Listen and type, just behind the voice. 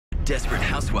Desperate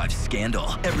Housewives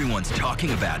scandal. Everyone's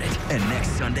talking about it. And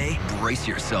next Sunday, brace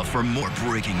yourself for more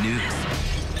breaking news.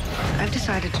 I've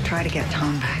decided to try to get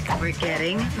Tom back. We're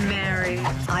getting married.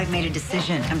 I've made a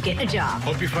decision. I'm getting a job.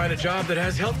 Hope you find a job that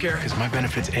has healthcare, because my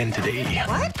benefits end today.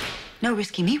 What? No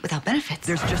risky meat without benefits.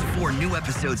 There's just 4 new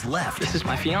episodes left. This is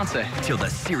my fiance. Till the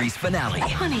series finale.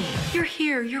 Honey, you're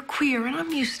here, you're queer, and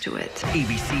I'm used to it.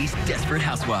 ABC's Desperate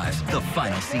Housewives, the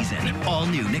final season. All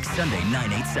new next Sunday,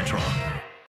 9/8 Central.